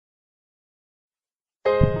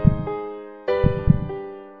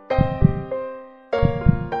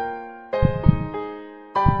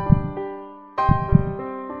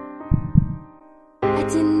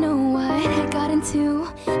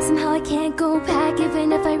can't go back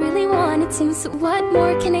even if I really wanted to. So what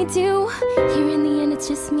more can I do? Here in the end it's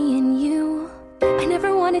just me and you. I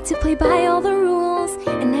never wanted to play by all the rules,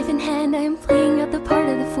 and knife in hand I am playing out the part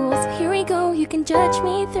of the fool. So here we go, you can judge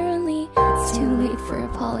me thoroughly. It's too late for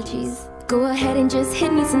apologies. Go ahead and just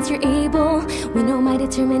hit me since you're able. We know my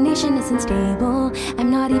determination isn't stable. I'm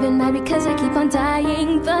not even mad because I keep on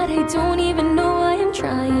dying, but I don't even know why I'm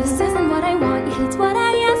trying. This isn't what I want, yet it's what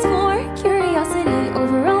I asked for. Curiosity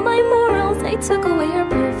over all my morals. I took away your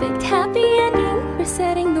perfect happy ending.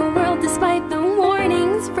 Resetting the world despite the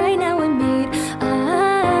warnings. Right now I'm made of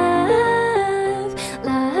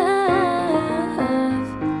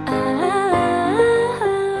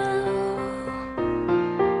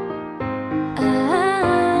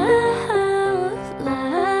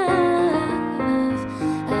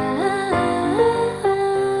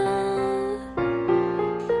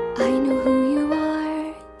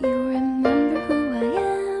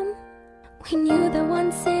we knew that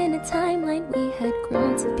once in a timeline we had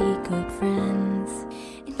grown to be good friends.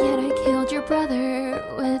 And yet I killed your brother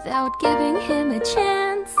without giving him a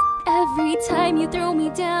chance. Every time you throw me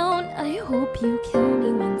down, I hope you kill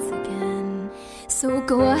me once again. So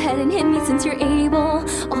go ahead and hit me since you're able.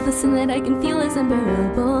 All the sin that I can feel is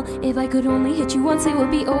unbearable. If I could only hit you once it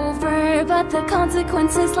would be over, but the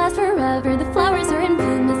consequences last forever. The flowers are in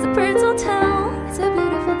bloom as the birds will tell. It's a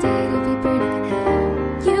beautiful day to be burning in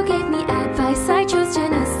hell. You gave me advice, I chose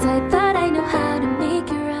genocide, but I know how to make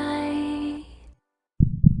it right.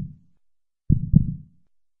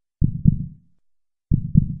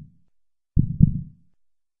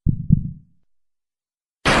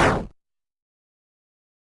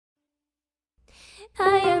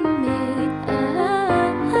 I am